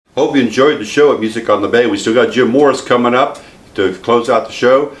Hope you enjoyed the show at Music on the Bay. We still got Jim Morris coming up to close out the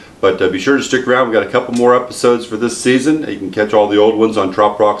show, but be sure to stick around. We got a couple more episodes for this season. You can catch all the old ones on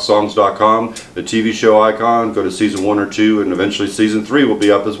troprocksongs.com, the TV show icon. Go to season 1 or 2, and eventually season 3 will be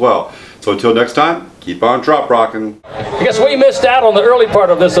up as well. So until next time, keep on trop rocking. I guess we missed out on the early part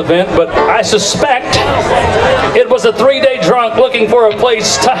of this event, but I suspect it was a 3-day drunk looking for a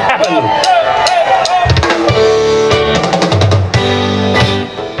place to happen.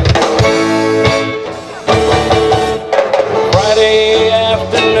 Friday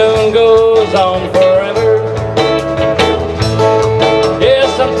afternoon goes on forever. Yeah,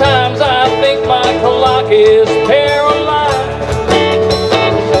 sometimes I think my clock is paralyzed.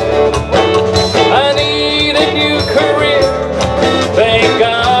 I need a new career. Thank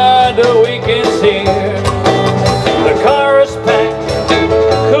God the weekend's here. The car is packed,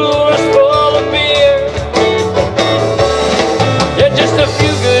 cooler's full of beer. Yeah, just a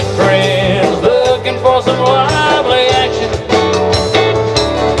few good friends looking for some lively action.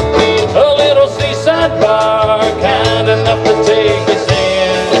 A little seaside bar, kind enough to take us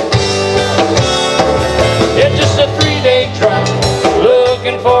in. Yeah, just a 3-day drive,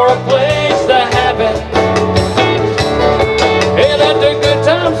 looking for a place to have it. Hey, let the good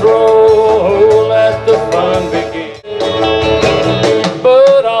times roll, let the fun begin.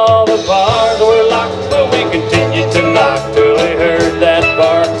 But all the bars were locked, but we continued to knock till we heard that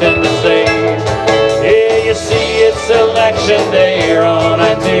bartender say, yeah, you see it's election day here on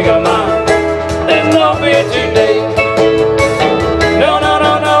Antigua. There's no beer today. No, no,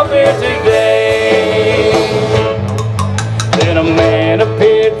 no, no beer today. Then a man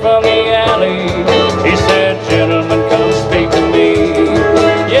appeared from the alley. He said, gentlemen, come speak to me.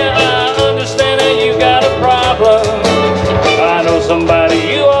 Yeah, I understand that you got a problem. I know somebody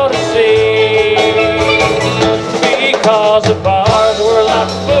you ought to see. Because the bars were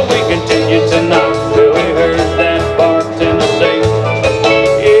locked, but we continued to knock till we heard that bartender say,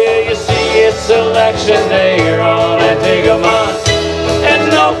 yeah, you see it's election day here on Antigua, and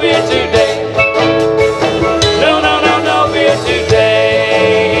no beer today. No, no, no, no beer today.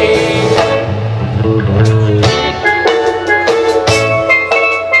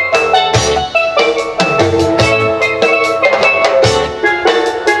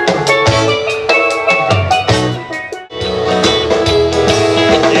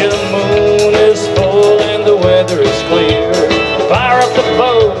 Yeah, the moon is full and the weather is clear. Fire up the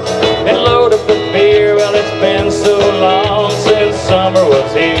boat and load up the beer. Well, it's been so long since summer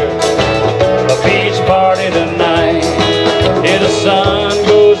was here. A beach party tonight. Yeah, the sun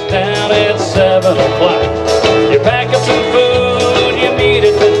goes down at 7 o'clock. You pack up some food, you meet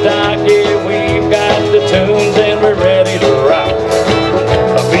at the dock. Yeah, we've got the tunes and we're ready to rock.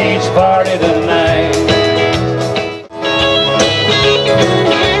 A beach party tonight.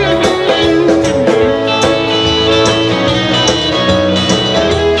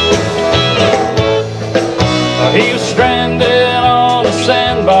 He was stranded on a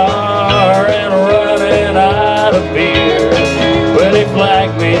sandbar and running out of beer. Well, he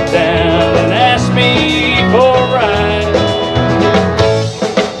flagged me down.